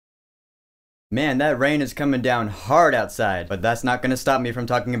Man, that rain is coming down hard outside, but that's not gonna stop me from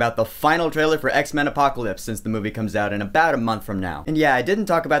talking about the final trailer for X-Men Apocalypse since the movie comes out in about a month from now. And yeah, I didn't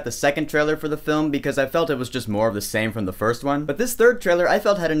talk about the second trailer for the film because I felt it was just more of the same from the first one, but this third trailer I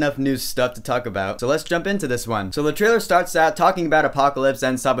felt had enough new stuff to talk about, so let's jump into this one. So the trailer starts out talking about Apocalypse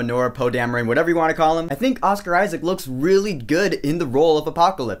and Sabanur, Poe Dameron, whatever you want to call him. I think Oscar Isaac looks really good in the role of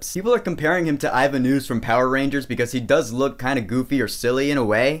Apocalypse. People are comparing him to Ivan Ooze from Power Rangers because he does look kind of goofy or silly in a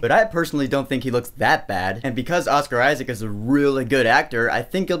way, but I personally don't think he looks that bad. And because Oscar Isaac is a really good actor, I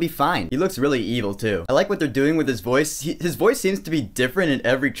think he'll be fine. He looks really evil too. I like what they're doing with his voice. His voice seems to be different in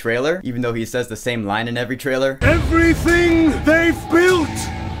every trailer, even though he says the same line in every trailer. Everything they've built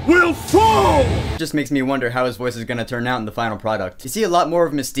will fall! Just makes me wonder how his voice is gonna turn out in the final product. You see a lot more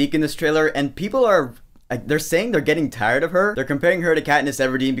of Mystique in this trailer, and people are... they're saying they're getting tired of her. They're comparing her to Katniss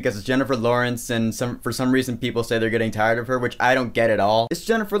Everdeen because it's Jennifer Lawrence, and for some reason people say they're getting tired of her, which I don't get at all. It's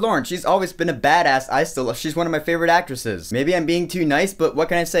Jennifer Lawrence. She's always been a badass. She's one of my favorite actresses. Maybe I'm being too nice, but what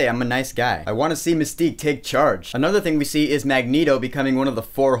can I say? I'm a nice guy. I want to see Mystique take charge. Another thing we see is Magneto becoming one of the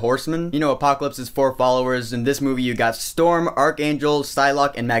 4 horsemen. You know, Apocalypse's 4 followers. In this movie, you got Storm, Archangel,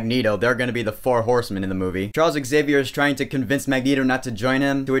 Psylocke, and Magneto. They're gonna be the 4 horsemen in the movie. Charles Xavier is trying to convince Magneto not to join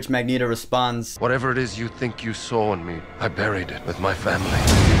him, to which Magneto responds, "Whatever it is you think you saw in me, I buried it with my family."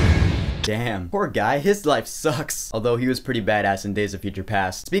 Damn. Poor guy, his life sucks. Although he was pretty badass in Days of Future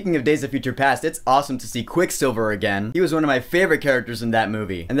Past. Speaking of Days of Future Past, it's awesome to see Quicksilver again. He was one of my favorite characters in that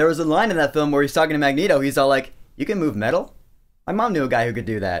movie. And there was a line in that film where he's talking to Magneto, he's all like, "You can move metal?" My mom knew a guy who could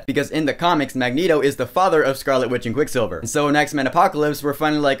do that, because in the comics, Magneto is the father of Scarlet Witch and Quicksilver. And so in X-Men Apocalypse, we're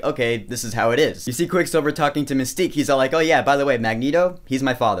finally like, okay, this is how it is. You see Quicksilver talking to Mystique, he's all like, oh yeah, by the way, Magneto, he's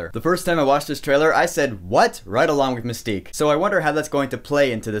my father. The first time I watched this trailer, I said, what? Right along with Mystique. So I wonder how that's going to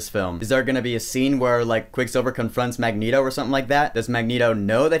play into this film. Is there gonna be a scene where, like, Quicksilver confronts Magneto or something like that? Does Magneto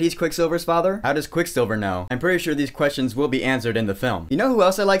know that he's Quicksilver's father? How does Quicksilver know? I'm pretty sure these questions will be answered in the film. You know who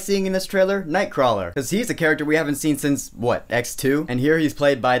else I like seeing in this trailer? Nightcrawler. Because he's a character we haven't seen since, what, X2? And here he's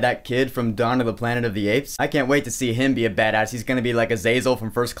played by that kid from Dawn of the Planet of the Apes. I can't wait to see him be a badass. He's gonna be like Azazel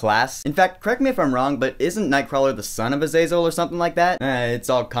from First Class. In fact, correct me if I'm wrong, but isn't Nightcrawler the son of Azazel or something like that? It's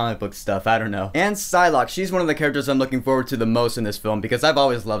all comic book stuff, I don't know. And Psylocke, she's one of the characters I'm looking forward to the most in this film because I've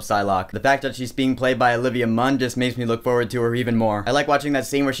always loved Psylocke. The fact that she's being played by Olivia Munn just makes me look forward to her even more. I like watching that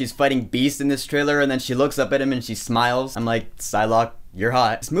scene where she's fighting Beast in this trailer and then she looks up at him and she smiles. I'm like, Psylocke, you're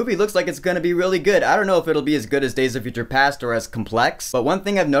hot. This movie looks like it's gonna be really good. I don't know if it'll be as good as Days of Future Past or as complex, but one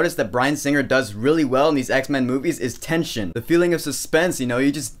thing I've noticed that Bryan Singer does really well in these X-Men movies is tension. The feeling of suspense, you know,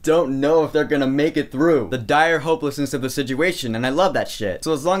 you just don't know if they're gonna make it through. The dire hopelessness of the situation, and I love that shit.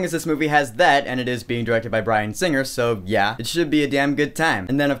 So as long as this movie has that, and it is being directed by Bryan Singer, so yeah, it should be a damn good time.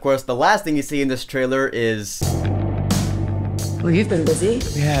 And then of course, the last thing you see in this trailer is... Well, you've been busy.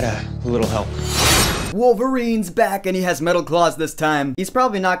 We had a little help. Wolverine's back and he has metal claws this time. He's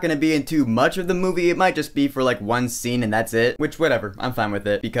probably not gonna be in too much of the movie. It might just be for like one scene and that's it. Which, whatever, I'm fine with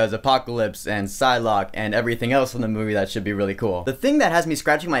it. Because Apocalypse and Psylocke and everything else in the movie, that should be really cool. The thing that has me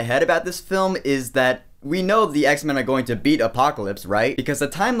scratching my head about this film is that we know the X-Men are going to beat Apocalypse, right? Because the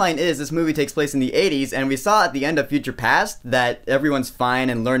timeline is this movie takes place in the 80s, and we saw at the end of Future Past that everyone's fine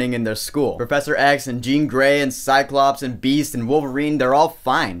and learning in their school. Professor X and Jean Grey and Cyclops and Beast and Wolverine, they're all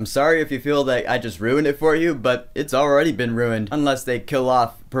fine. I'm sorry if you feel that I just ruined it for you, but it's already been ruined. Unless they kill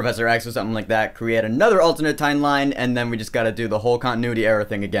off Professor X or something like that, create another alternate timeline, and then we just gotta do the whole continuity error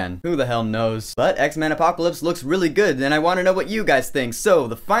thing again. Who the hell knows? But X-Men Apocalypse looks really good, and I want to know what you guys think. So,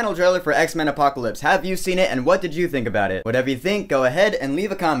 the final trailer for X-Men Apocalypse. Have you seen it, and what did you think about it? Whatever you think, go ahead and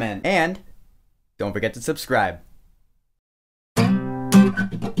leave a comment. And don't forget to subscribe.